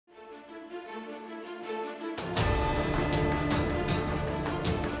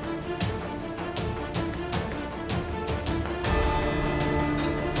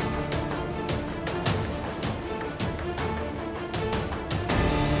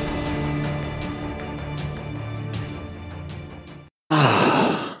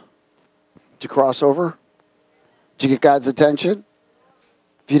Did you cross over? Did you get God's attention?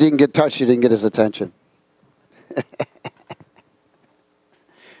 If you didn't get touched, you didn't get his attention.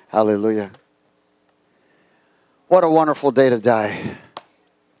 Hallelujah. What a wonderful day to die.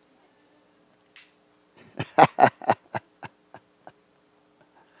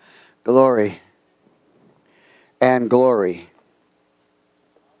 Glory and glory.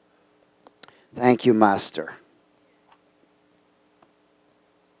 Thank you, Master.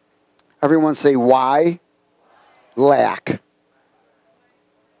 Everyone say, why lack?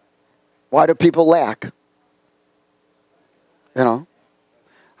 Why do people lack? You know?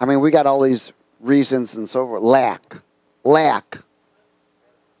 I mean, we got all these reasons and so forth. Lack.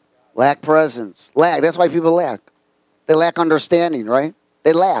 Lack presence. Lack. That's why people lack. They lack understanding, right?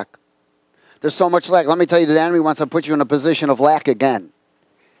 They lack. There's so much lack. Let me tell you, the enemy wants to put you in a position of lack again.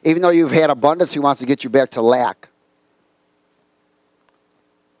 Even though you've had abundance, he wants to get you back to lack.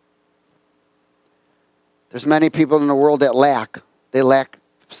 There's many people in the world that lack. They lack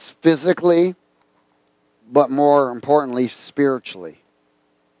physically, but more importantly, spiritually.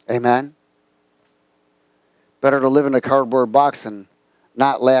 Amen? Better to live in a cardboard box than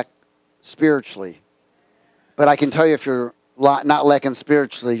not lack spiritually. But I can tell you, if you're not lacking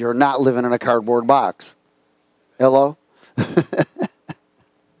spiritually, you're not living in a cardboard box. Hello?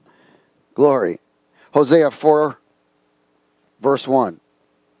 Glory. Hosea 4, verse 1.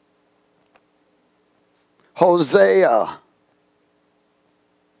 Hosea.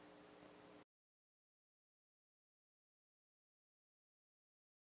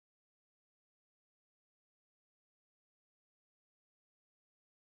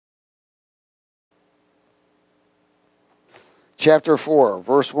 Chapter 4,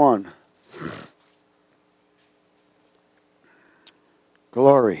 verse 1.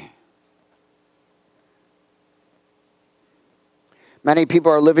 Glory. Many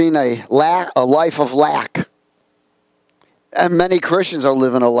people are living a life of lack. And many Christians are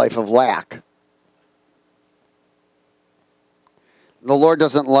living a life of lack. The Lord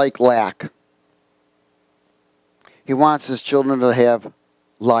doesn't like lack. He wants his children to have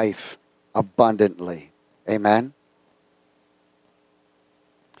life abundantly. Amen?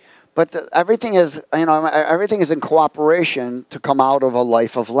 But everything is in cooperation to come out of a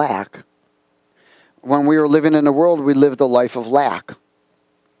life of lack. When we were living in the world, we lived a life of lack.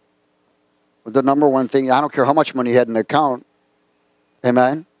 The number one thing, I don't care how much money you had in the account.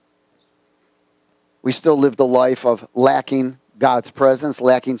 Amen? We still lived a life of lacking God's presence,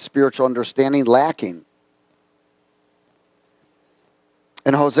 lacking spiritual understanding, lacking.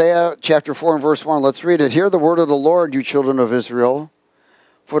 In Hosea chapter 4 and verse 1, let's read it. Hear the word of the Lord, you children of Israel.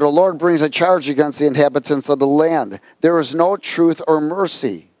 For the Lord brings a charge against the inhabitants of the land. There is no truth or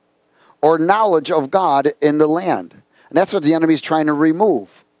mercy or knowledge of God in the land. And that's what the enemy is trying to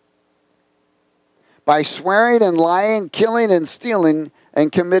remove. By swearing and lying, killing and stealing,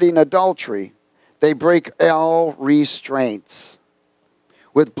 and committing adultery, they break all restraints.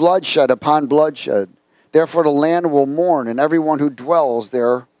 With bloodshed upon bloodshed. Therefore the land will mourn, and everyone who dwells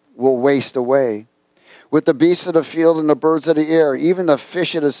there will waste away. With the beasts of the field and the birds of the air, even the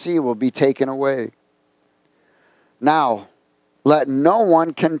fish of the sea will be taken away. Now, let no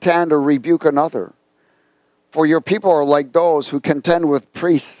one contend or rebuke another. For your people are like those who contend with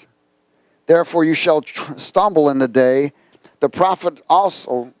priests. Therefore you shall stumble in the day. The prophet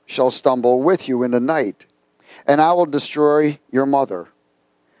also shall stumble with you in the night. And I will destroy your mother.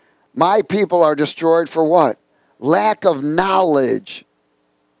 My people are destroyed for what? Lack of knowledge.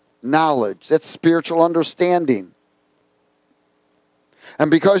 Knowledge. That's spiritual understanding.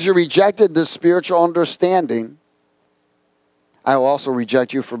 And because you rejected this spiritual understanding, I will also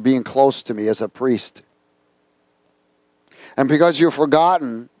reject you for being close to me as a priest. And because you've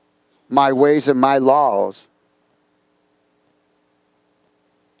forgotten my ways and my laws,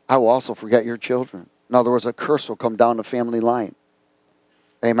 I will also forget your children. In other words, a curse will come down the family line.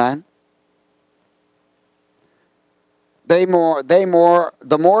 Amen? The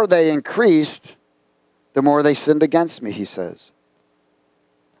more they increased, the more they sinned against me, he says.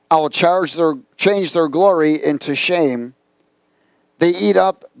 I will change their glory into shame. They eat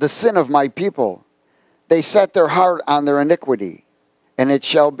up the sin of my people. They set their heart on their iniquity. And it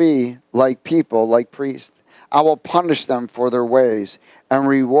shall be like people, like priests. I will punish them for their ways and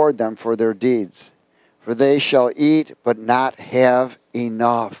reward them for their deeds. For they shall eat but not have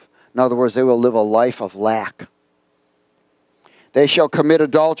enough. In other words, they will live a life of lack. They shall commit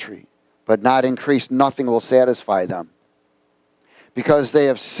adultery, but not increase. Nothing will satisfy them. Because they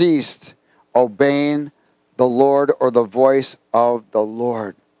have ceased obeying the Lord or the voice of the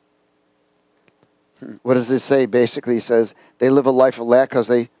Lord. What does this say? Basically, it says they live a life of lack because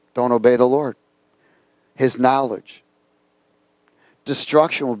they Don't obey the Lord. His knowledge.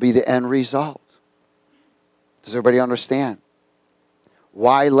 Destruction will be the end result. Does everybody understand?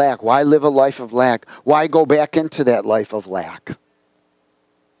 Why lack? Why live a life of lack? Why go back into that life of lack?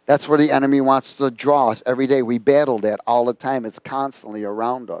 That's where the enemy wants to draw us every day. We battle that all the time. It's constantly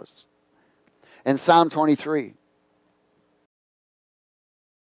around us. In Psalm 23.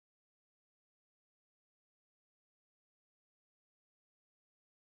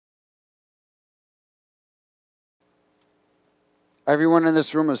 Everyone in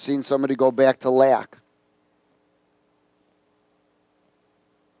this room has seen somebody go back to lack.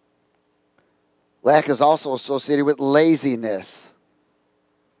 Lack is also associated with laziness.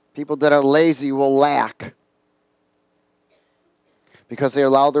 People that are lazy will lack because they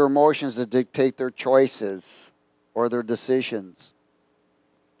allow their emotions to dictate their choices or their decisions.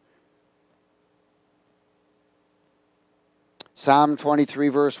 Psalm 23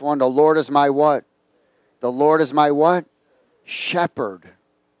 verse 1, the Lord is my what? The Lord is my what? Shepherd.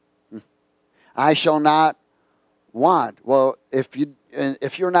 I shall not want. Well, if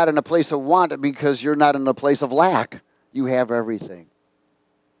you're not in a place of want, because you're not in a place of lack, you have everything.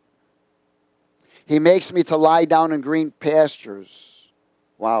 He makes me to lie down in green pastures.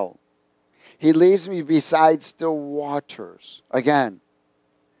 Wow. He leads me beside still waters. Again.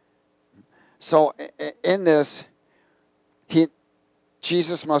 So in this,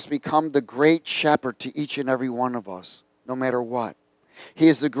 Jesus must become the great shepherd to each and every one of us, no matter what. He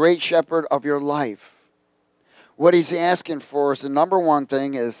is the great shepherd of your life. What he's asking for is the number one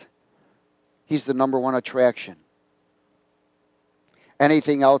thing is he's the number one attraction.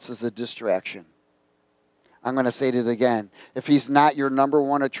 Anything else is a distraction. I'm going to say it again. If he's not your number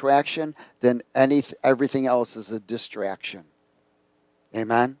one attraction, then everything else is a distraction.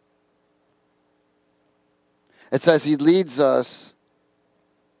 Amen? It says he leads us.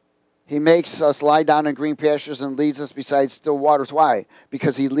 He makes us lie down in green pastures and leads us beside still waters. Why?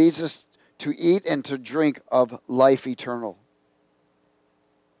 Because he leads us to eat and to drink of life eternal.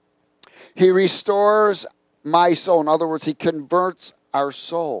 He restores my soul. In other words, he converts our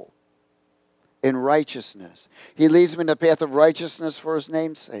soul in righteousness. He leads me in the path of righteousness for his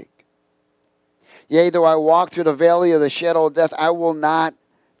name's sake. Yea, though I walk through the valley of the shadow of death, I will not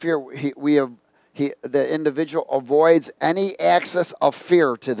fear. The individual avoids any access of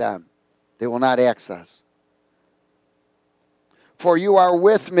fear to them. They will not access. For you are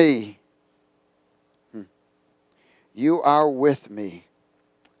with me. You are with me.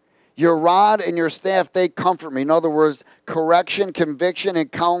 Your rod and your staff, they comfort me. In other words, correction, conviction,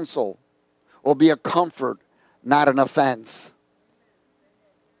 and counsel will be a comfort, not an offense.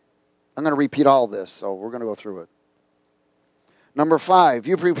 I'm going to repeat all this, so we're going to go through it. Number 5,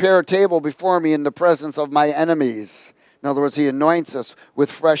 you prepare a table before me in the presence of my enemies. In other words, he anoints us with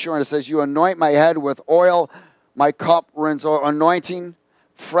fresh oil. It says, you anoint my head with oil, my cup runs over. Anointing,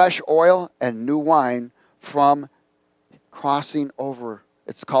 fresh oil, and new wine from crossing over.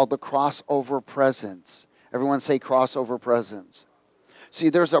 It's called the crossover presence. Everyone say crossover presence. See,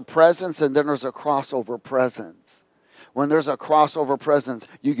 there's a presence and then there's a crossover presence. When there's a crossover presence,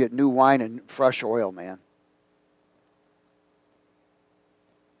 you get new wine and fresh oil, man.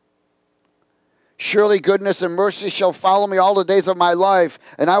 Surely goodness and mercy shall follow me all the days of my life,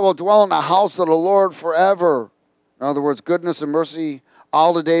 and I will dwell in the house of the Lord forever. In other words, goodness and mercy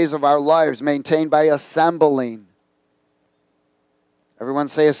all the days of our lives, maintained by assembling. Everyone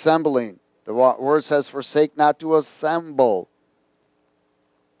say assembling. The word says, forsake not to assemble.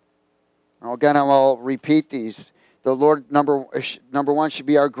 Now again, I will repeat these. The Lord, number 1, should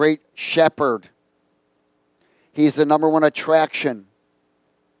be our great shepherd. He's the number one attraction.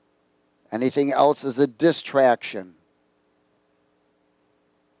 Anything else is a distraction.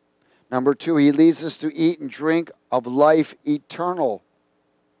 Number 2, he leads us to eat and drink of life eternal.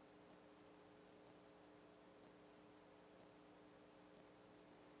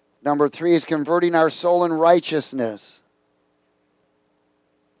 Number 3 is converting our soul in righteousness.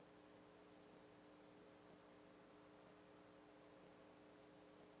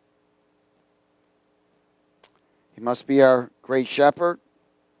 He must be our great shepherd.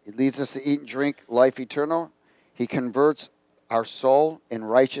 He leads us to eat and drink life eternal. He converts our soul in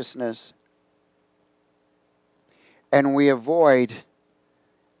righteousness. And we avoid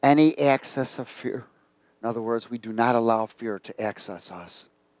any access of fear. In other words, we do not allow fear to access us.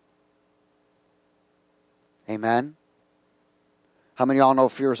 Amen? How many of y'all know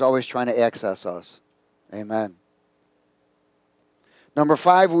fear is always trying to access us? Amen. Number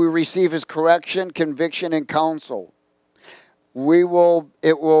 5, we receive his correction, conviction, and counsel. It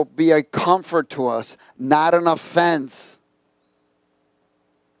will be a comfort to us, not an offense.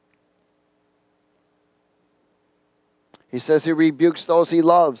 He says he rebukes those he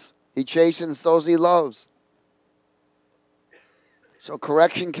loves. He chastens those he loves. So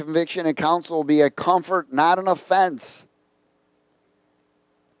correction, conviction, and counsel will be a comfort, not an offense.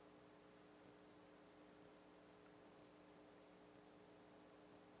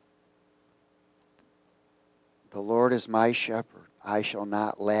 The Lord is my shepherd. I shall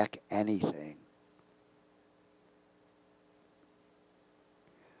not lack anything.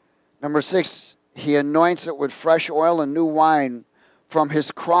 Number 6, he anoints it with fresh oil and new wine from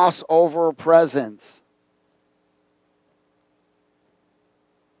his crossover presence.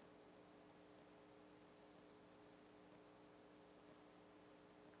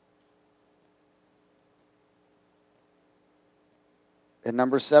 And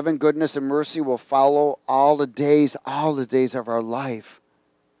number 7, goodness and mercy will follow all the days of our life.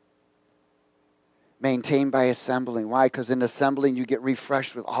 Maintained by assembling. Why? Because in assembling you get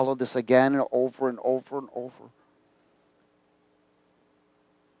refreshed with all of this again and over and over and over.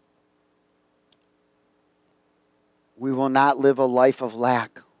 We will not live a life of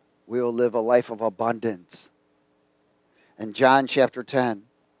lack. We will live a life of abundance. In John chapter 10.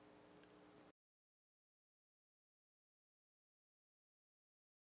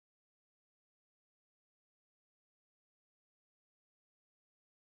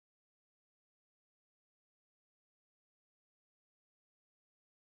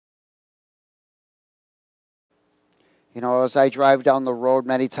 You know, as I drive down the road,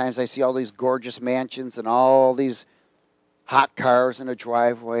 many times I see all these gorgeous mansions and all these hot cars in a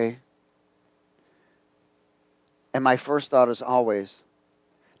driveway. And my first thought is always,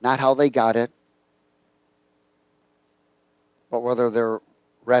 not how they got it, but whether they're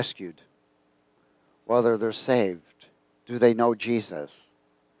rescued, whether they're saved. Do they know Jesus?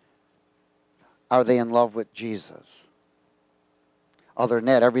 Are they in love with Jesus? Other than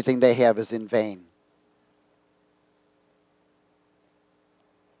that, everything they have is in vain.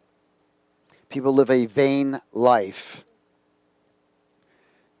 People live a vain life.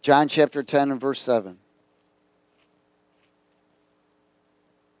 John chapter 10 and verse 7.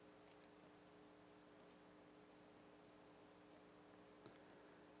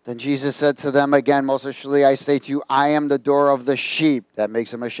 Then Jesus said to them again, most assuredly I say to you, I am the door of the sheep. That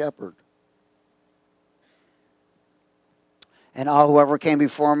makes him a shepherd. And all whoever came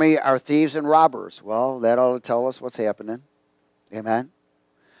before me are thieves and robbers. Well, that ought to tell us what's happening. Amen.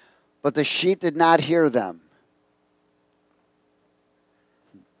 But the sheep did not hear them.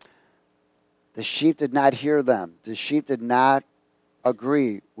 The sheep did not hear them. The sheep did not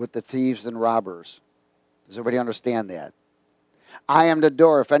agree with the thieves and robbers. Does everybody understand that? I am the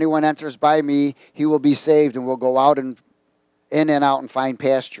door. If anyone enters by me, he will be saved and will go out and in and out and find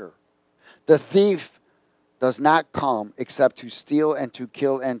pasture. The thief does not come except to steal and to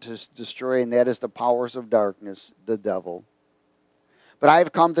kill and to destroy, and that is the powers of darkness, the devil. But I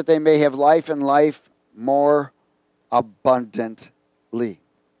have come that they may have life and life more abundantly.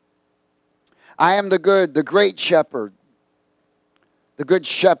 I am the great shepherd. The good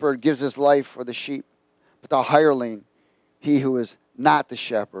shepherd gives his life for the sheep. But the hireling, he who is not the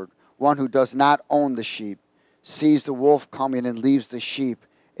shepherd, one who does not own the sheep, sees the wolf coming and leaves the sheep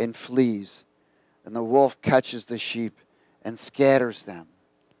and flees. And the wolf catches the sheep and scatters them.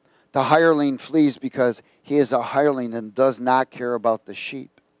 The hireling flees because he is a hireling and does not care about the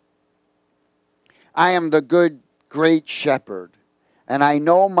sheep. I am the good, great shepherd, and I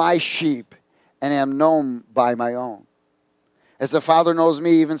know my sheep and am known by my own. As the Father knows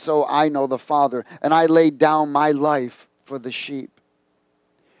me, even so I know the Father, and I lay down my life for the sheep.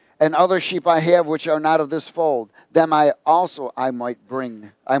 And other sheep I have which are not of this fold, them I must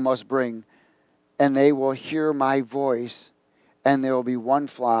bring, and they will hear my voice, and there will be one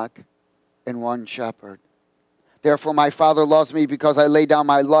flock and one shepherd. Therefore my Father loves me because I lay down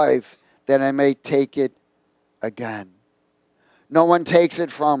my life that I may take it again. No one takes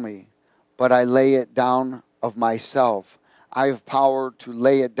it from me, but I lay it down of myself. I have power to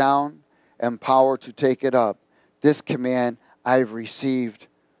lay it down and power to take it up. This command I have received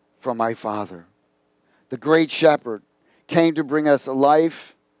from my Father. The great shepherd came to bring us a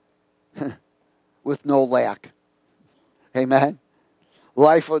life with no lack. Amen?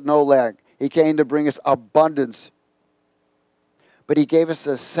 Life with no lack. He came to bring us abundance. But he gave us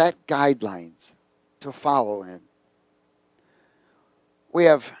a set guidelines to follow in. We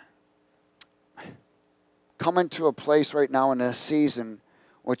have come into a place right now in a season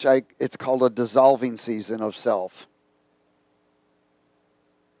which it's called a dissolving season of self.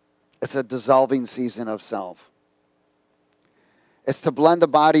 It's a dissolving season of self. It's to blend the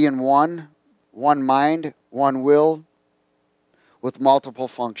body in one mind, one will, with multiple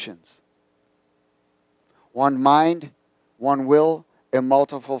functions. One mind, one will, and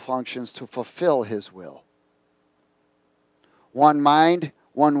multiple functions to fulfill his will. One mind,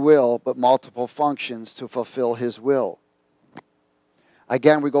 one will, but multiple functions to fulfill his will.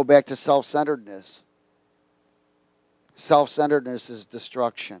 Again, we go back to self-centeredness. Self-centeredness is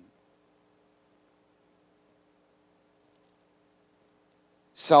destruction.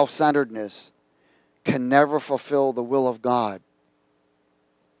 Self-centeredness can never fulfill the will of God.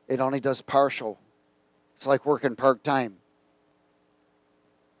 It only does partial. It's like working part-time.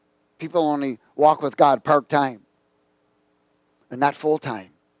 People only walk with God part-time and not full-time.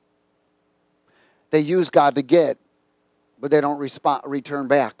 They use God to get, but they don't return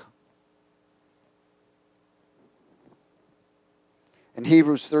back. In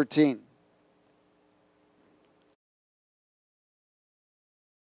Hebrews 13,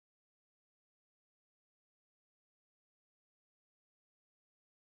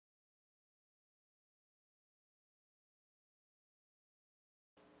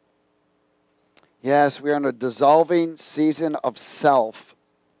 yes, we are in a dissolving season of self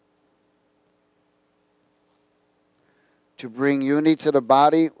to bring unity to the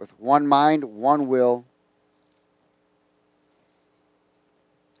body with one mind, one will,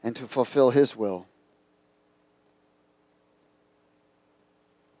 and to fulfill his will.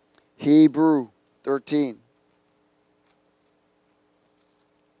 Hebrew 13.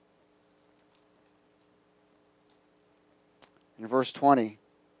 In verse 20.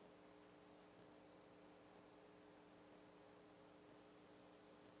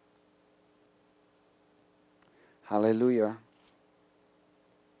 Hallelujah.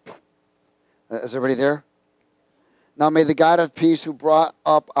 Is everybody there? Now may the God of peace who brought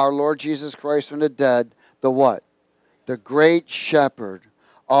up our Lord Jesus Christ from the dead, the what? The great shepherd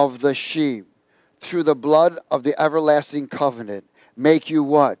of the sheep, through the blood of the everlasting covenant, make you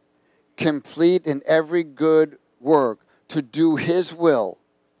what? Complete in every good work to do his will,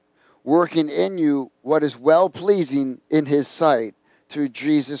 working in you what is well-pleasing in his sight, through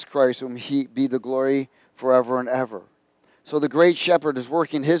Jesus Christ, whom he be the glory forever and ever. So the great shepherd is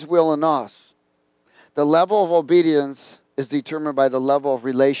working his will in us. The level of obedience is determined by the level of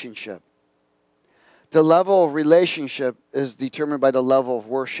relationship. The level of relationship is determined by the level of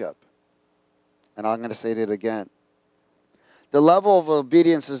worship. And I'm going to say that again. The level of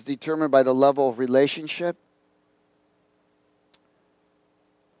obedience is determined by the level of relationship.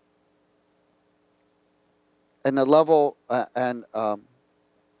 And the level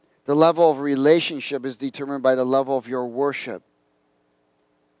of relationship is determined by the level of your worship.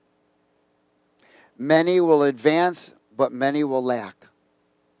 Many will advance, but many will lack.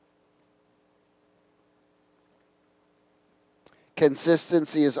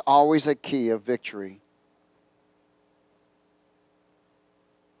 Consistency is always a key of victory.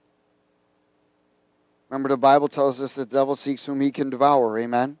 Remember, the Bible tells us the devil seeks whom he can devour.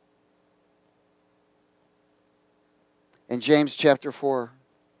 Amen? In James chapter 4.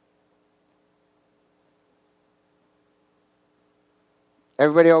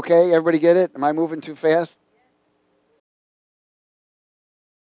 Everybody okay? Everybody get it? Am I moving too fast?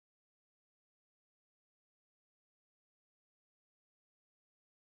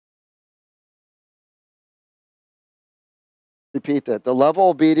 Repeat that. The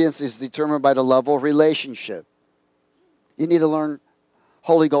level of obedience is determined by the level of relationship. You need to learn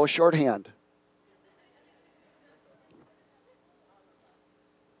Holy Ghost shorthand.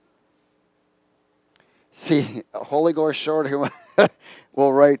 See, Holy Ghost shorthand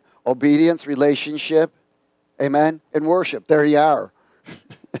will write obedience, relationship, amen, and worship. There you are.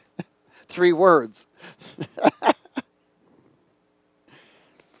 3 words.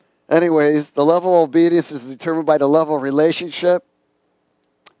 Anyways, the level of obedience is determined by the level of relationship.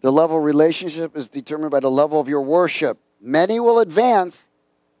 The level of relationship is determined by the level of your worship. Many will advance,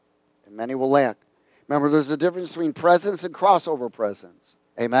 and many will lack. Remember, there's a difference between presence and crossover presence.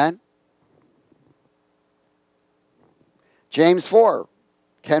 Amen? James 4.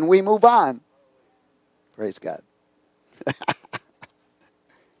 Can we move on? Praise God.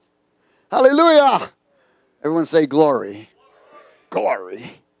 Hallelujah. Everyone say glory.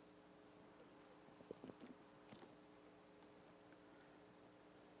 Glory.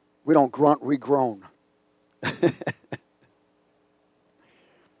 We don't grunt, we groan.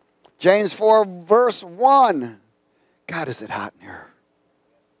 James 4, verse 1. God, is it hot in here?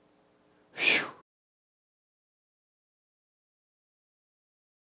 Whew.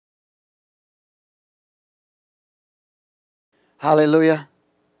 Hallelujah.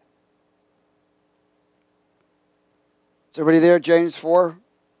 Is everybody there? James 4,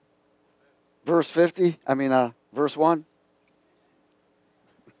 verse 50? Verse 1.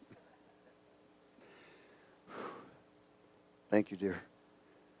 Thank you, dear.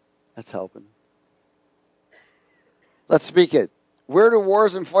 That's helping. Let's speak it. Where do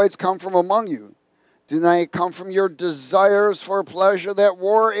wars and fights come from among you? Do they come from your desires for pleasure that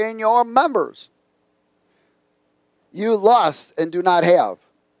war in your members? You lust and do not have.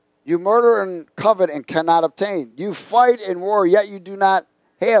 You murder and covet and cannot obtain. You fight and war, yet you do not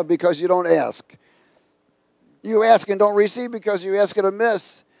have because you don't ask. You ask and don't receive because you ask it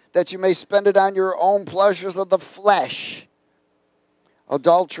amiss, that you may spend it on your own pleasures of the flesh.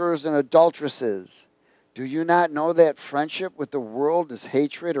 Adulterers and adulteresses, do you not know that friendship with the world is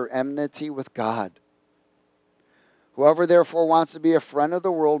hatred or enmity with God? Whoever therefore wants to be a friend of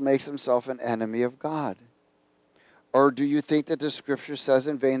the world makes himself an enemy of God. Or do you think that the Scripture says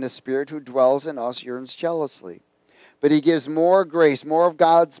in vain, the Spirit who dwells in us yearns jealously? But he gives more grace, more of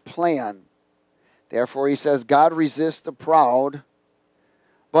God's plan. Therefore he says, God resists the proud,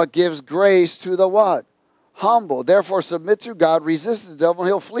 but gives grace to the what? Humble. Therefore submit to God, resist the devil, and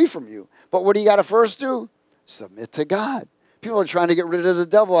he'll flee from you. But what do you got to first do? Submit to God. People are trying to get rid of the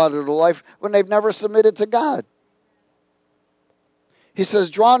devil out of their life when they've never submitted to God. He says,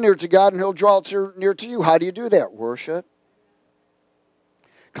 draw near to God, and he'll draw near to you. How do you do that? Worship.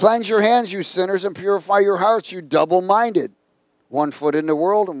 Cleanse your hands, you sinners, and purify your hearts, you double-minded. 1 foot in the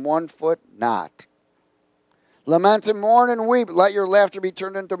world and 1 foot not. Lament and mourn and weep. Let your laughter be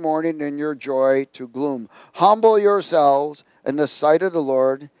turned into mourning and your joy to gloom. Humble yourselves in the sight of the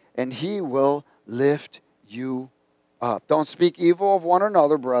Lord, and he will lift you up. Don't speak evil of one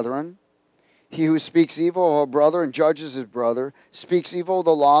another, brethren. He who speaks evil of a brother and judges his brother speaks evil of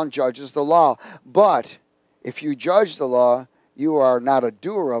the law and judges the law. But if you judge the law, you are not a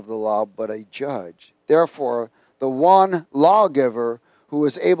doer of the law, but a judge. Therefore, the one lawgiver who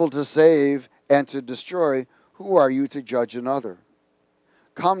is able to save and to destroy, who are you to judge another?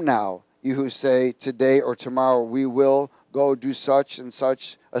 Come now, you who say, today or tomorrow we will go do such and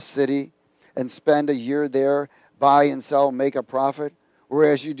such a city and spend a year there, buy and sell, make a profit,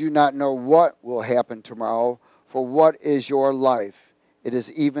 whereas you do not know what will happen tomorrow. For what is your life? It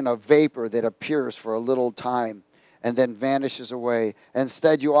is even a vapor that appears for a little time and then vanishes away.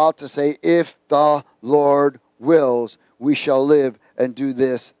 Instead, you ought to say, if the Lord wills, we shall live and do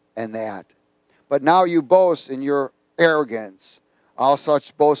this and that. But now you boast in your arrogance. All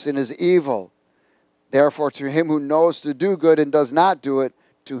such boasting is evil. Therefore, to him who knows to do good and does not do it,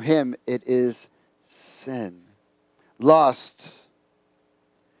 to him it is sin. Lust.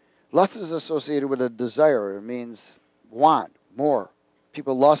 Lust is associated with a desire. It means want more.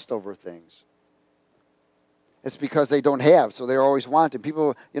 People lust over things. It's because they don't have, so they're always wanting.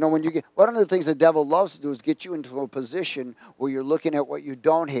 People, when you get, one of the things the devil loves to do is get you into a position where you're looking at what you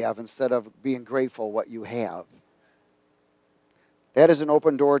don't have instead of being grateful what you have. That is an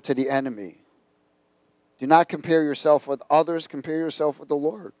open door to the enemy. Do not compare yourself with others. Compare yourself with the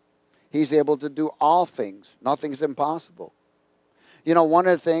Lord. He's able to do all things. Nothing's impossible. One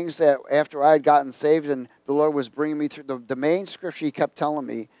of the things that after I had gotten saved and the Lord was bringing me through, the main scripture he kept telling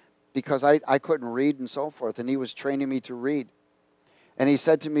me, because I couldn't read and so forth, and he was training me to read. And he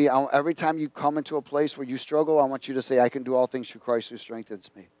said to me, every time you come into a place where you struggle, I want you to say, I can do all things through Christ who strengthens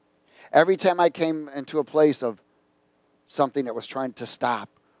me. Every time I came into a place of something that was trying to stop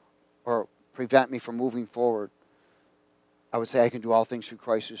or prevent me from moving forward, I would say, I can do all things through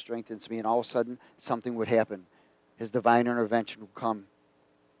Christ who strengthens me. And all of a sudden, something would happen. His divine intervention would come.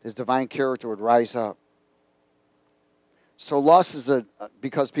 His divine character would rise up. So lust is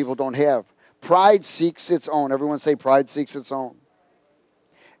because people don't have. Pride seeks its own. Everyone say pride seeks its own.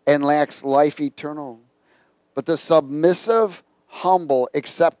 And lacks life eternal. But the submissive, humble,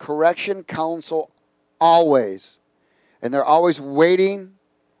 accept correction, counsel, always. And they're always waiting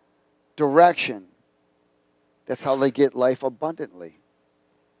direction. That's how they get life abundantly.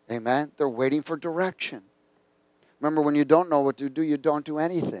 Amen? They're waiting for direction. Remember, when you don't know what to do, you don't do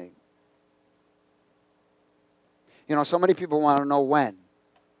anything. So many people want to know when.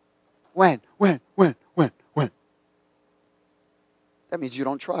 When? That means you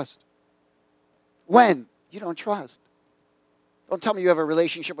don't trust. When? You don't trust. Don't tell me you have a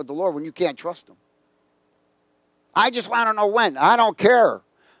relationship with the Lord when you can't trust him. I just want to know when. I don't care.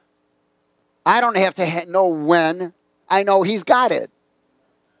 I don't have to know when. I know he's got it.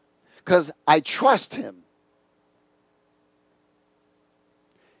 Because I trust him.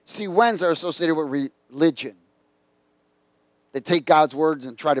 See, whens are associated with religion. They take God's words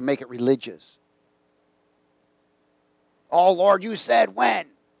and try to make it religious. Oh, Lord, you said when.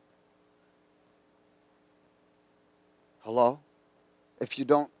 Hello? If you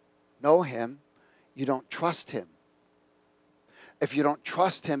don't know him, you don't trust him. If you don't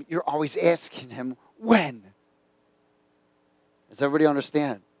trust him, you're always asking him, when? Does everybody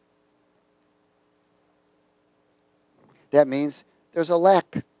understand? That means there's a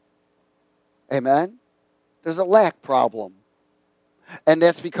lack. Amen? There's a lack problem. And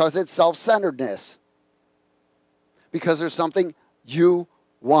that's because it's self-centeredness. Because there's something you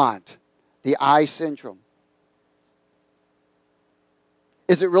want. The I syndrome.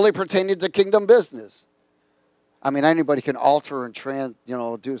 Is it really pertaining to kingdom business? I mean, anybody can alter and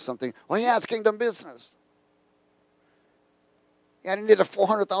do something. Well, yeah, it's kingdom business. Yeah, I need a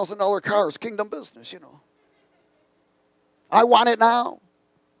 $400,000 car. It's kingdom business, I want it now.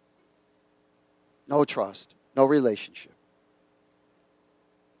 No trust. No relationship.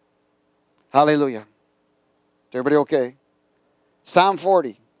 Hallelujah. Is everybody okay? Psalm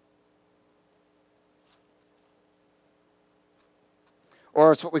 40.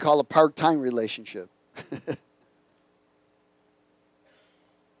 Or it's what we call a part-time relationship.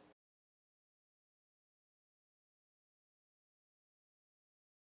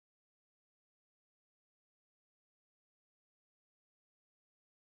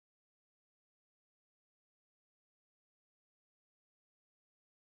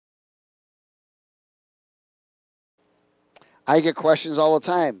 I get questions all the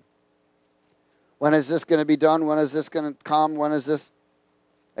time. When is this going to be done? When is this going to come? When is this?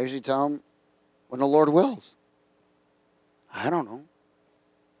 I usually tell them, when the Lord wills. I don't know.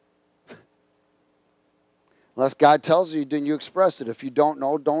 Unless God tells you, then you express it. If you don't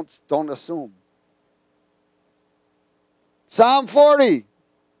know, don't assume. Psalm 40.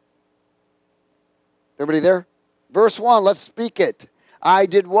 Everybody there? Verse 1, let's speak it. I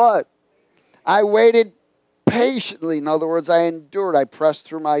did what? I waited patiently. In other words, I endured. I pressed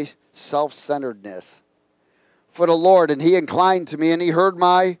through my self-centeredness for the Lord, and he inclined to me, and he heard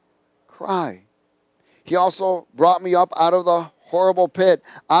my cry. He also brought me up out of the horrible pit,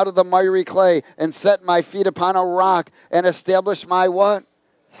 out of the miry clay, and set my feet upon a rock, and established my what?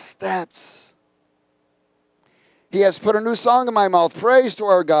 Steps. He has put a new song in my mouth, praise to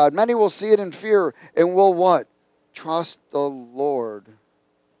our God. Many will see it in fear, and will what? Trust the Lord.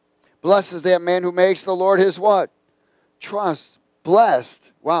 Blessed is that man who makes the Lord his what? Trust.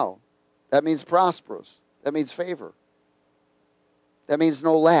 Blessed. Wow. That means prosperous. That means favor. That means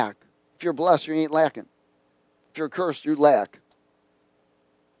no lack. If you're blessed, you ain't lacking. If you're cursed, you lack.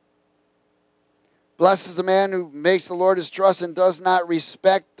 Blessed is the man who makes the Lord his trust and does not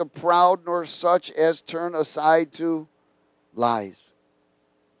respect the proud, nor such as turn aside to lies.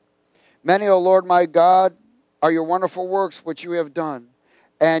 Many, O Lord my God, are your wonderful works which you have done,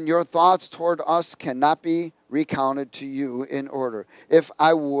 and your thoughts toward us cannot be recounted to you in order. If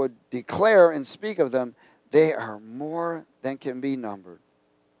I would declare and speak of them, they are more than can be numbered.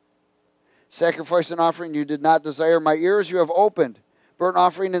 Sacrifice and offering you did not desire. My ears you have opened. Burnt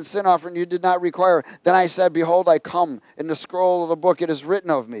offering and sin offering you did not require. Then I said, behold, I come. In the scroll of the book it is written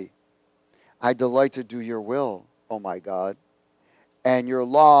of me. I delight to do your will, O my God, and your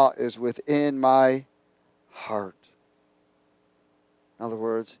law is within my heart. In other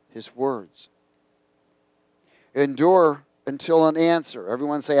words, his words. Endure until an answer.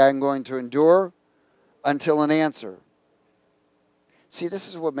 Everyone say, I'm going to endure until an answer. See, this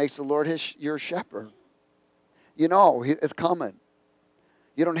is what makes the Lord your shepherd. You know, it's coming.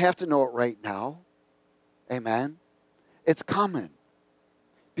 You don't have to know it right now. Amen. It's coming.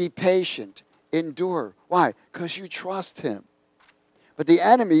 Be patient. Endure. Why? Because you trust him. But the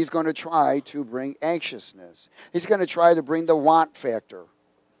enemy is going to try to bring anxiousness. He's going to try to bring the want factor.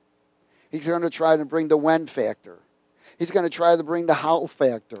 He's going to try to bring the when factor. He's going to try to bring the how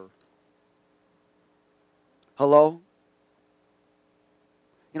factor. Hello?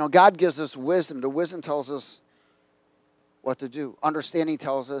 You know, God gives us wisdom. The wisdom tells us what to do. Understanding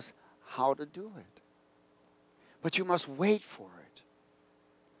tells us how to do it. But you must wait for it.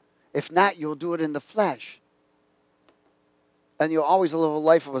 If not, you'll do it in the flesh. And you'll always live a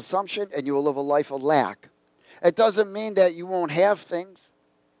life of assumption, and you'll live a life of lack. It doesn't mean that you won't have things.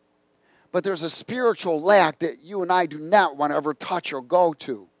 But there's a spiritual lack that you and I do not want to ever touch or go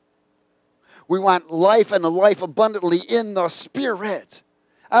to. We want life and a life abundantly in the Spirit.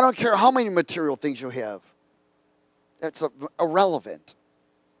 I don't care how many material things you have. That's irrelevant.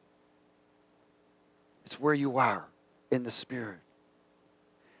 It's where you are in the Spirit.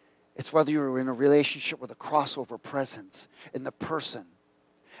 It's whether you're in a relationship with a crossover presence in the person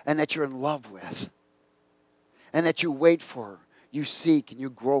and that you're in love with and that you wait for, you seek, and you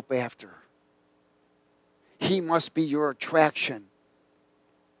grope after. He must be your attraction,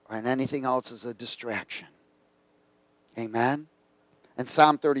 and anything else is a distraction. Amen? And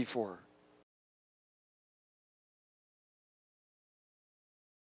Psalm 34.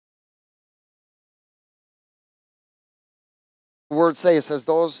 The word say, it says,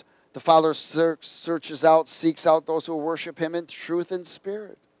 those the Father searches out, seeks out those who worship him in truth and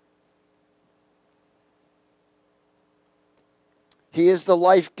spirit. He is the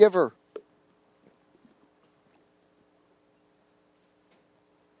life giver.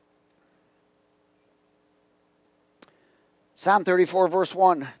 Psalm 34, verse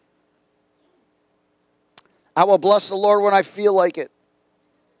 1. I will bless the Lord when I feel like it.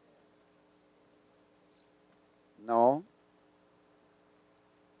 No.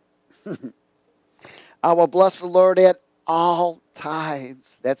 I will bless the Lord at all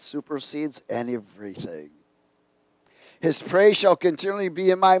times. That supersedes everything. His praise shall continually be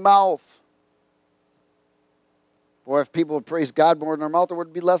in my mouth. Boy, if people would praise God more in their mouth, there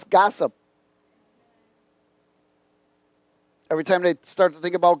would be less gossip. Every time they start to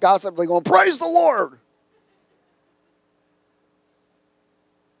think about gossip, they go, praise the Lord.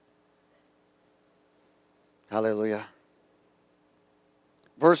 Hallelujah.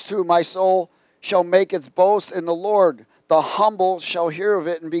 Verse 2, my soul shall make its boast in the Lord. The humble shall hear of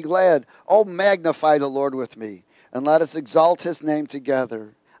it and be glad. Oh, magnify the Lord with me, and let us exalt his name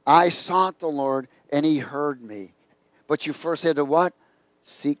together. I sought the Lord, and he heard me. But you first had to what?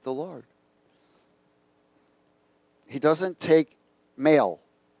 Seek the Lord. He doesn't take mail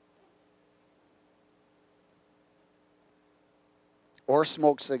or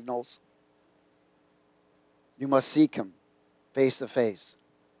smoke signals. You must seek him face to face.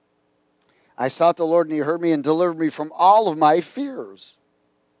 I sought the Lord, and he heard me and delivered me from all of my fears.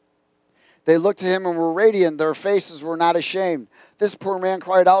 They looked to him and were radiant. Their faces were not ashamed. This poor man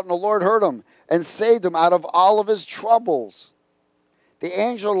cried out, and the Lord heard him and saved him out of all of his troubles. The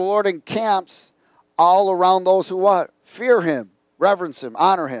angel of the Lord encamps all around those who what? Fear him, reverence him,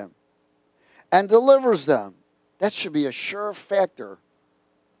 honor him, and delivers them. That should be a sure factor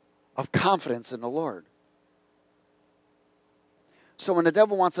of confidence in the Lord. So when the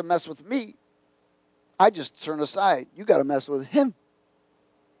devil wants to mess with me, I just turn aside. You got to mess with him.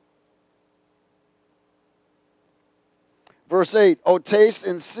 Verse 8, oh, taste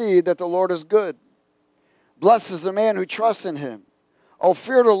and see that the Lord is good. Blessed is the man who trusts in him. Oh,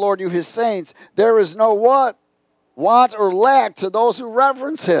 fear the Lord, you his saints. There is no what? Want or lack to those who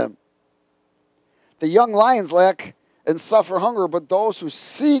reverence him. The young lions lack and suffer hunger, but those who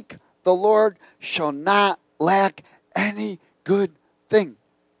seek the Lord shall not lack any good thing.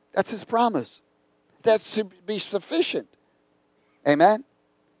 That's his promise. That should be sufficient. Amen?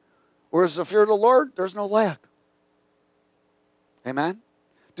 Whereas the fear of the Lord, there's no lack. Amen?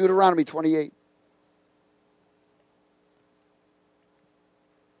 Deuteronomy 28.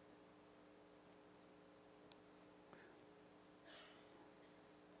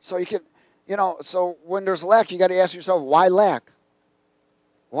 So you can, so when there's lack, you got to ask yourself, why lack?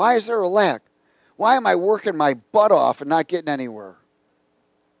 Why is there a lack? Why am I working my butt off and not getting anywhere?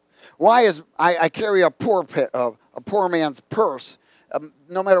 Why is I carry a poor man's purse?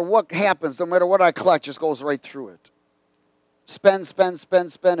 No matter what happens, no matter what I collect, just goes right through it. Spend, spend,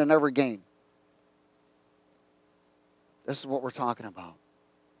 spend, spend, and never gain. This is what we're talking about.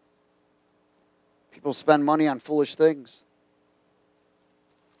 People spend money on foolish things.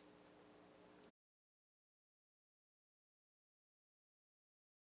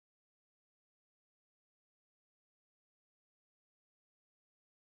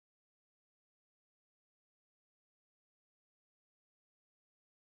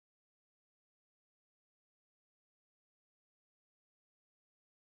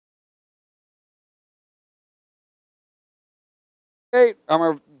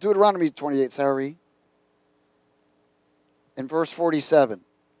 Deuteronomy 28, sorry. In verse 47.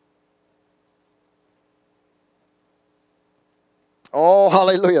 Oh,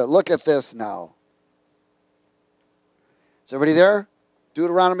 hallelujah. Look at this now. Is everybody there?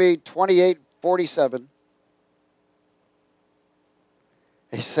 Deuteronomy 28, 47.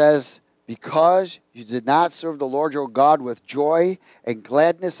 He says, because you did not serve the Lord your God with joy and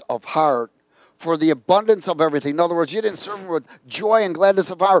gladness of heart, for the abundance of everything. In other words, you didn't serve him with joy and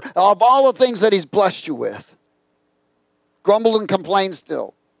gladness of heart of all the things that he's blessed you with. Grumble and complain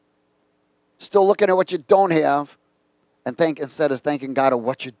still. Still looking at what you don't have and think instead of thanking God of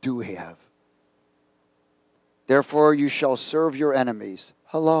what you do have. Therefore you shall serve your enemies.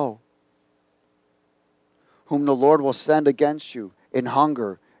 Hello. Whom the Lord will send against you in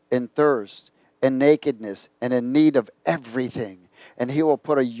hunger, in thirst, in nakedness, and in need of everything. And he will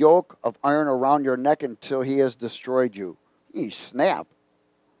put a yoke of iron around your neck until he has destroyed you. Snap.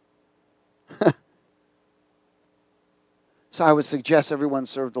 So I would suggest everyone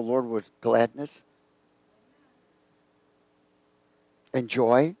serve the Lord with gladness and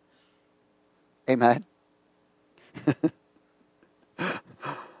joy. Amen.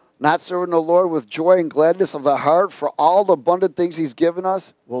 Not serving the Lord with joy and gladness of the heart for all the abundant things he's given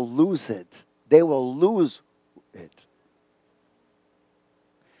us will lose it. They will lose it.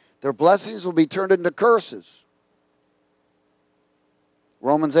 Their blessings will be turned into curses.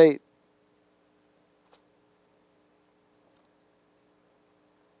 Romans 8.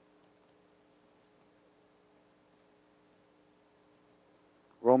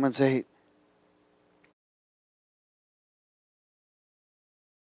 Romans 8.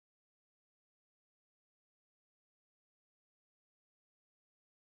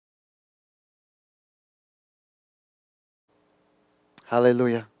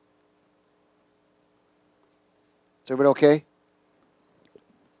 Hallelujah. Is everybody okay?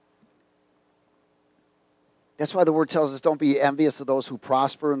 That's why the word tells us don't be envious of those who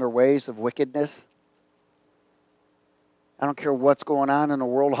prosper in their ways of wickedness. I don't care what's going on in the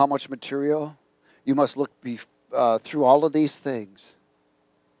world, how much material. You must look through all of these things.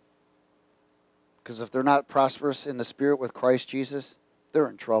 Because if they're not prosperous in the Spirit with Christ Jesus, they're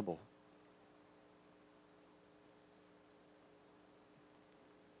in trouble.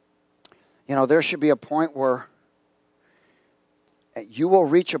 You know, there should be a point where you will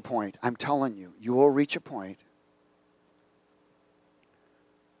reach a point, I'm telling you, you will reach a point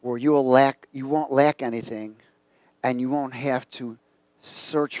where you won't lack anything, and you won't have to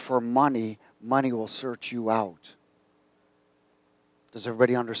search for money. Money will search you out. Does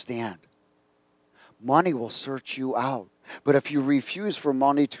everybody understand? Money will search you out. But if you refuse for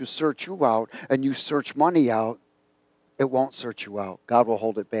money to search you out, and you search money out, it won't search you out. God will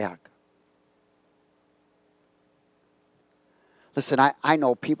hold it back. Listen, I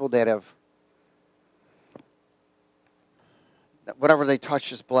know people that have, whatever they touch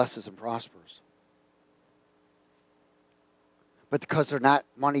just blesses and prospers. But because they're not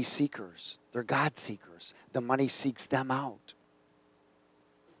money seekers, they're God seekers. The money seeks them out.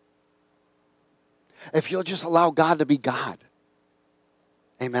 If you'll just allow God to be God,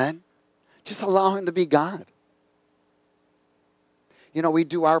 amen? Just allow him to be God. You know, we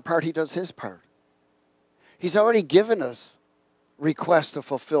do our part, he does his part. He's already given us requests to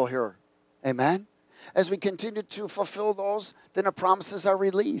fulfill here, amen? As we continue to fulfill those, then the promises are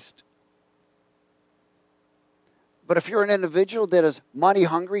released. But if you're an individual that is money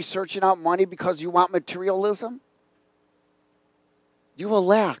hungry, searching out money because you want materialism, you will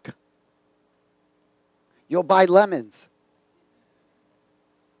lack. You'll buy lemons.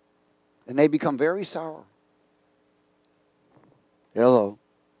 And they become very sour. Hello.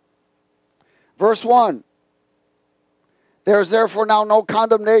 Verse 1. There is therefore now no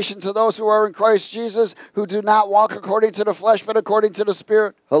condemnation to those who are in Christ Jesus, who do not walk according to the flesh, but according to the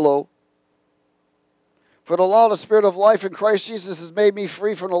Spirit. Hello. For the law of the Spirit of life in Christ Jesus has made me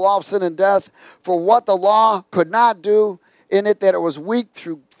free from the law of sin and death. For what the law could not do, in it that it was weak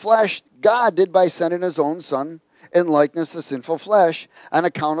through flesh, God did by sending his own Son in likeness to sinful flesh. On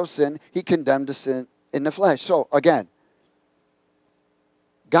account of sin, he condemned the sin in the flesh. So, again,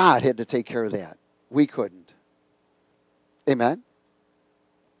 God had to take care of that. We couldn't. Amen?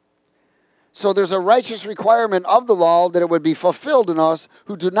 So there's a righteous requirement of the law that it would be fulfilled in us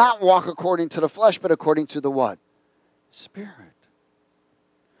who do not walk according to the flesh, but according to the what? Spirit.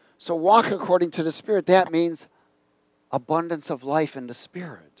 So walk according to the Spirit. That means abundance of life in the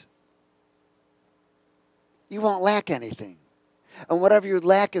Spirit. You won't lack anything. And whatever you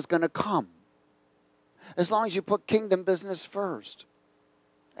lack is going to come. As long as you put kingdom business first.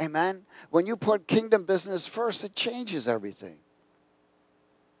 Amen? When you put kingdom business first, it changes everything.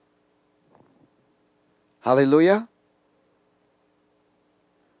 Hallelujah.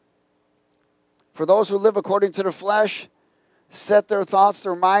 For those who live according to the flesh, set their thoughts,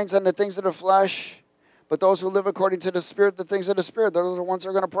 their minds on the things of the flesh. But those who live according to the Spirit, the things of the Spirit, those are the ones that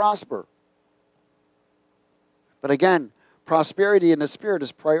are going to prosper. But again, prosperity in the Spirit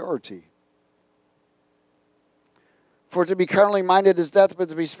is priority. For to be carnally minded is death, but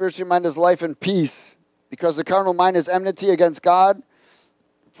to be spiritually minded is life and peace. Because the carnal mind is enmity against God,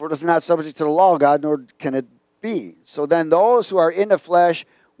 for it is not subject to the law of God, nor can it be. So then those who are in the flesh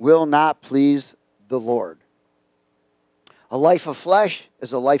will not please the Lord. A life of flesh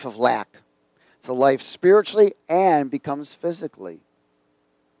is a life of lack. It's a life spiritually and becomes physically.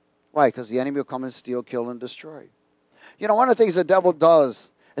 Why? Because the enemy will come and steal, kill, and destroy. You know, one of the things the devil does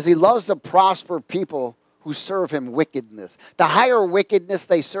is he loves to prosper people who serve him wickedness. The higher wickedness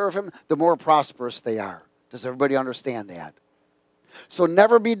they serve him, the more prosperous they are. Does everybody understand that? So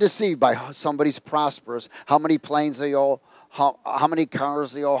never be deceived by somebody's prosperous, how many planes they own, how many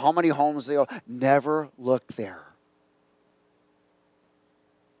cars they own, how many homes they own. Never look there.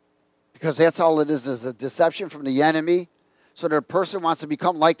 Because that's all it is a deception from the enemy so that a person wants to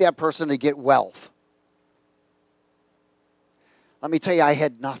become like that person to get wealth. Let me tell you, I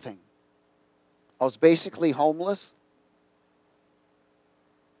had nothing. I was basically homeless.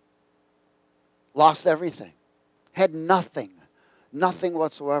 Lost everything. Had nothing. Nothing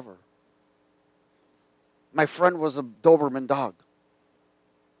whatsoever. My friend was a Doberman dog.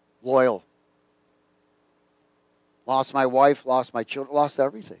 Loyal. Lost my wife, lost my children, lost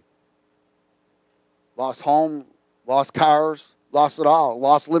everything. Lost home, lost cars, lost it all.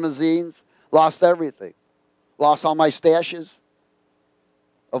 Lost limousines, lost everything. Lost all my stashes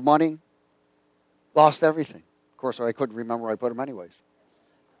of money. Lost everything. Of course, I couldn't remember where I put them anyways.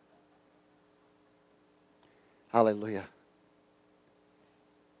 Hallelujah.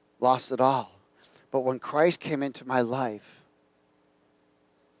 Lost it all. But when Christ came into my life,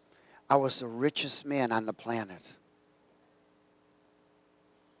 I was the richest man on the planet.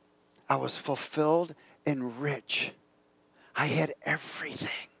 I was fulfilled and rich. I had everything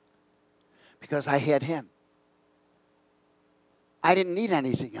because I had Him. I didn't need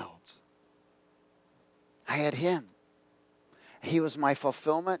anything else. I had Him. He was my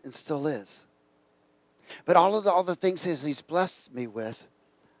fulfillment and still is. But all of the other things He's blessed me with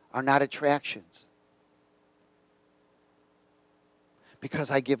are not attractions. Because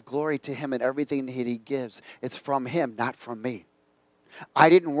I give glory to Him in everything that He gives. It's from Him, not from me. I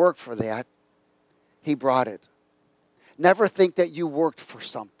didn't work for that. He brought it. Never think that you worked for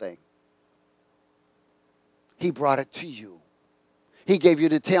something. He brought it to you. He gave you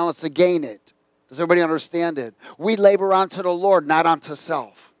the talents to gain it. Does everybody understand it? We labor unto the Lord, not unto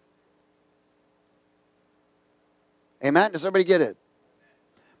self. Amen? Does everybody get it?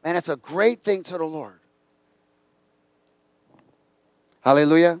 Man, it's a great thing to the Lord.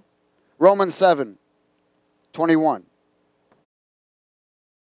 Hallelujah. Romans 7:21.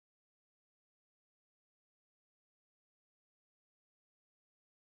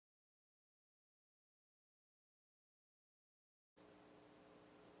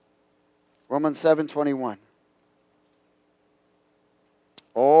 Romans 7:21.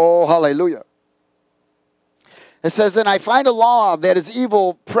 Oh, hallelujah. It says, "Then I find a law that is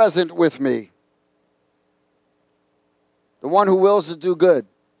evil present with me, the one who wills to do good.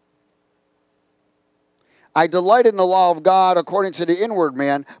 I delight in the law of God according to the inward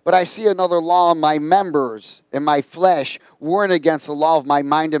man, but I see another law in my members, in my flesh, warring against the law of my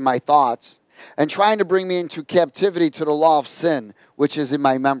mind and my thoughts, and trying to bring me into captivity to the law of sin, which is in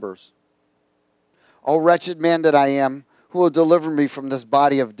my members. O wretched man that I am, who will deliver me from this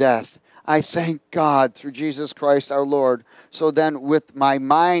body of death? I thank God through Jesus Christ our Lord. So then with my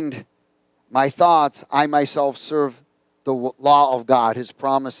mind, my thoughts, I myself serve the law of God, His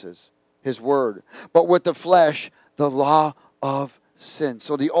promises, His word. But with the flesh, the law of sin."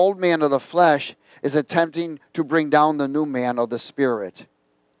 So the old man of the flesh is attempting to bring down the new man of the Spirit.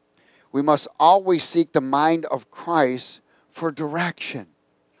 We must always seek the mind of Christ for direction.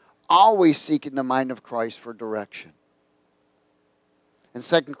 Always seeking the mind of Christ for direction. In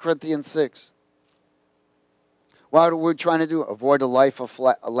 2 Corinthians 6, what are we trying to do? Avoid a life of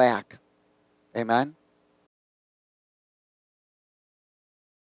lack. Amen?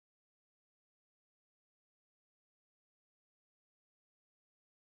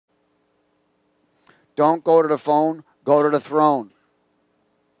 Don't go to the phone, go to the throne.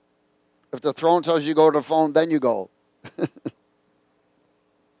 If the throne tells you to go to the phone, then you go.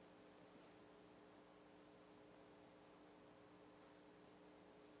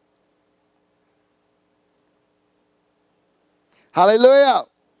 Hallelujah.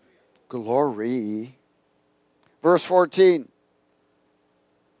 Glory. Verse 14.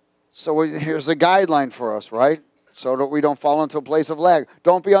 So here's a guideline for us, right? So that we don't fall into a place of lack.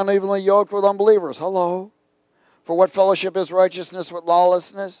 Don't be unevenly yoked with unbelievers. Hello. For what fellowship is righteousness with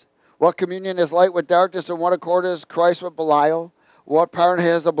lawlessness? What communion is light with darkness? And what accord is Christ with Belial? What part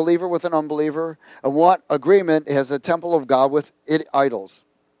has a believer with an unbeliever? And what agreement has the temple of God with idols?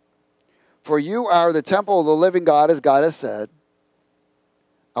 For you are the temple of the living God, as God has said.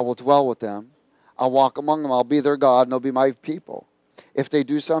 I will dwell with them. I'll walk among them. I'll be their God, and they'll be my people. If they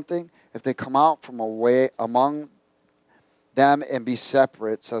do something, if they come out from away among them and be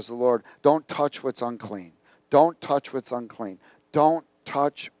separate, says the Lord, don't touch what's unclean. Don't touch what's unclean. Don't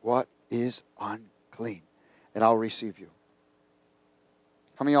touch what is unclean, and I'll receive you.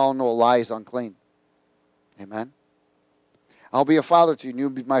 How many of y'all know a lie is unclean? Amen. I'll be a father to you, and you'll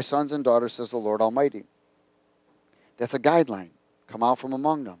be my sons and daughters, says the Lord Almighty. That's a guideline. Come out from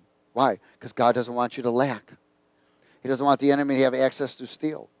among them. Why? Because God doesn't want you to lack. He doesn't want the enemy to have access to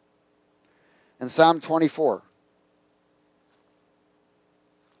steal. In Psalm 24,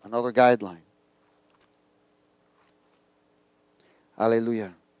 another guideline.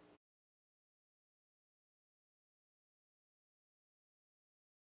 Hallelujah.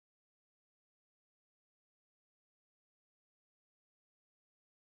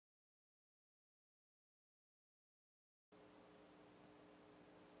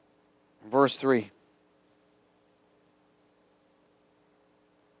 Verse 3.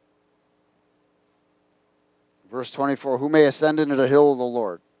 Verse 24. Who may ascend into the hill of the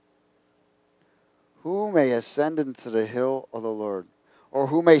Lord? Who may ascend into the hill of the Lord? Or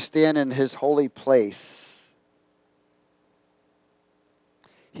who may stand in his holy place?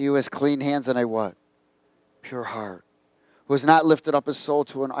 He who has clean hands and a what? Pure heart. Who has not lifted up his soul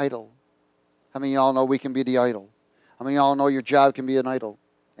to an idol. How many of y'all know we can be the idol? How many of y'all know your job can be an idol?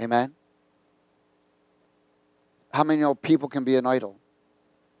 Amen? How many know people can be an idol?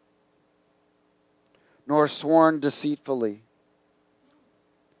 Nor sworn deceitfully.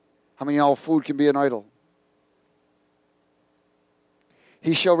 How many of y'all food can be an idol?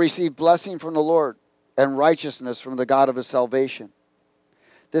 He shall receive blessing from the Lord and righteousness from the God of his salvation.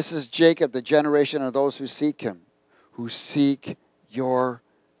 This is Jacob, the generation of those who seek him, who seek your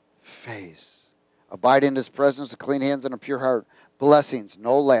face. Abide in his presence with clean hands and a pure heart. Blessings,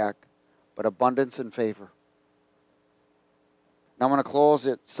 no lack, but abundance and favor. Now I'm going to close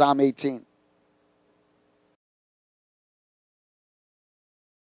at Psalm 18.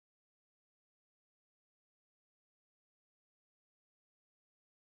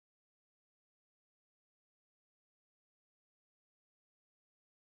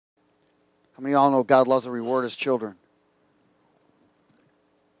 How many of y'all know God loves to reward his children?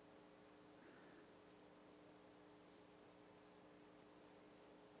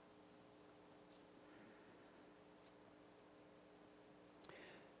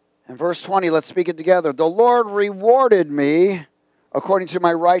 In verse 20, let's speak it together. The Lord rewarded me according to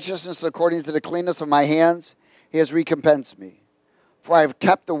my righteousness, according to the cleanness of my hands. He has recompensed me. For I have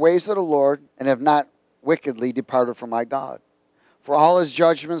kept the ways of the Lord and have not wickedly departed from my God. For all his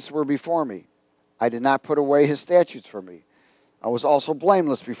judgments were before me. I did not put away his statutes from me. I was also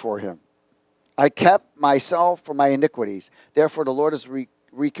blameless before him. I kept myself from my iniquities. Therefore the Lord has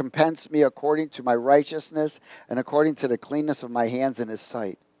recompensed me according to my righteousness and according to the cleanness of my hands in his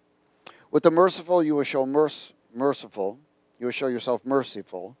sight. With the merciful you will show merciful. You will show yourself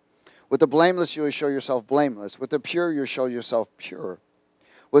merciful. With the blameless you will show yourself blameless. With the pure you will show yourself pure.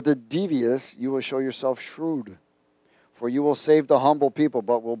 With the devious you will show yourself shrewd. For you will save the humble people,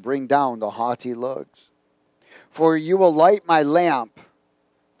 but will bring down the haughty looks. For you will light my lamp.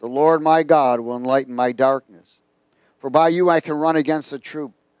 The Lord my God will enlighten my darkness. For by you I can run against a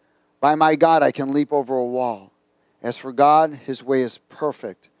troop. By my God I can leap over a wall. As for God, his way is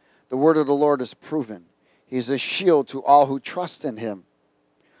perfect. The word of the Lord is proven. He is a shield to all who trust in him.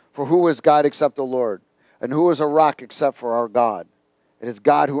 For who is God except the Lord? And who is a rock except for our God? It is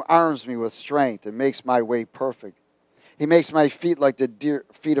God who arms me with strength and makes my way perfect. He makes my feet like the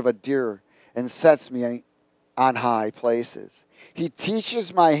feet of a deer and sets me on high places. He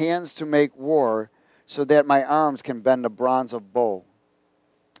teaches my hands to make war so that my arms can bend a bow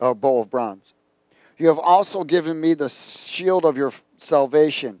of bronze. You have also given me the shield of your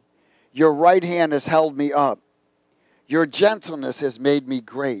salvation. Your right hand has held me up. Your gentleness has made me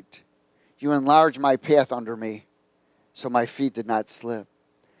great. You enlarged my path under me, so my feet did not slip.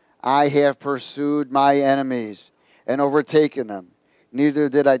 I have pursued my enemies and overtaken them. Neither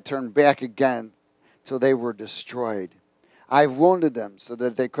did I turn back again till they were destroyed. I have wounded them so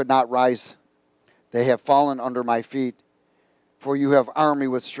that they could not rise. They have fallen under my feet. For you have armed me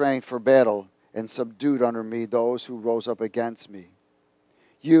with strength for battle and subdued under me those who rose up against me.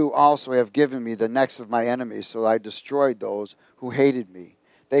 You also have given me the necks of my enemies, so I destroyed those who hated me.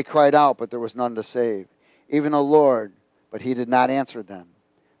 They cried out, but there was none to save. Even the Lord, but he did not answer them.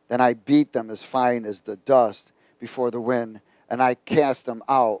 Then I beat them as fine as the dust before the wind, and I cast them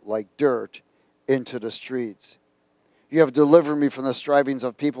out like dirt into the streets. You have delivered me from the strivings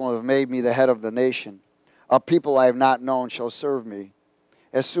of people and have made me the head of the nation. A people I have not known shall serve me.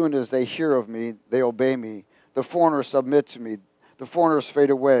 As soon as they hear of me, they obey me. The foreigners submit to me. The foreigners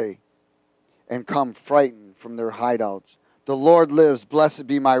fade away and come frightened from their hideouts. The Lord lives. Blessed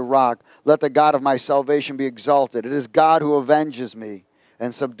be my rock. Let the God of my salvation be exalted. It is God who avenges me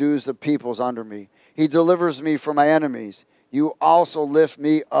and subdues the peoples under me. He delivers me from my enemies. You also lift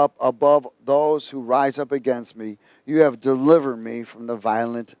me up above those who rise up against me. You have delivered me from the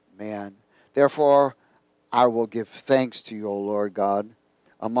violent man. Therefore, I will give thanks to you, O Lord God,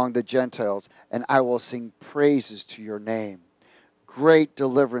 among the Gentiles, and I will sing praises to your name. Great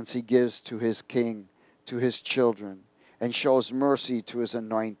deliverance he gives to his king, to his children, and shows mercy to his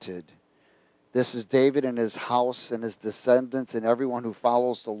anointed, This is David and his house and his descendants and everyone who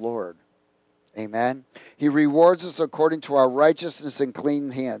follows the Lord. Amen. He rewards us according to our righteousness and clean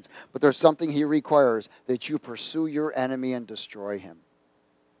hands. But there's something he requires, that you pursue your enemy and destroy him.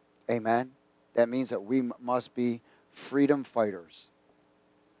 Amen. That means that we must be freedom fighters.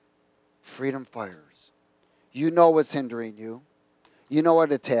 Freedom fighters. You know what's hindering you. You know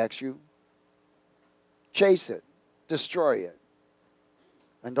what attacks you. Chase it. Destroy it.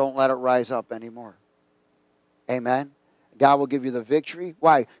 And don't let it rise up anymore. Amen. God will give you the victory.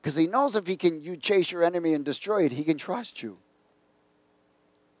 Why? Because he knows if you chase your enemy and destroy it, he can trust you.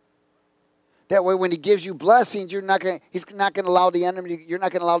 That way when he gives you blessings, he's not going to allow the enemy, you're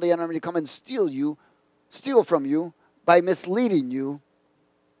not going to allow the enemy to come and steal from you by misleading you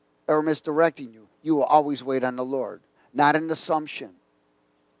or misdirecting you. You will always wait on the Lord. Not an assumption.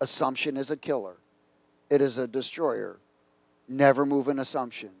 Assumption is a killer. It is a destroyer. Never move in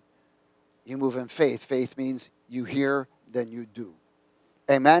assumption. You move in faith. Faith means you hear, then you do.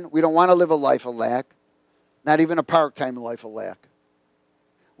 Amen? We don't want to live a life of lack. Not even a part-time life of lack.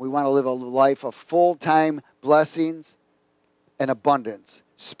 We want to live a life of full-time blessings and abundance,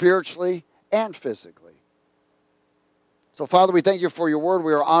 spiritually and physically. So, Father, we thank you for your word.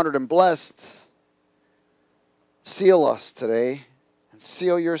 We are honored and blessed. Seal us today and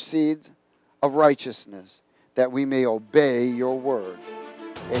seal your seed of righteousness, that we may obey your word.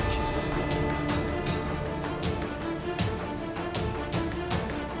 In Jesus' name.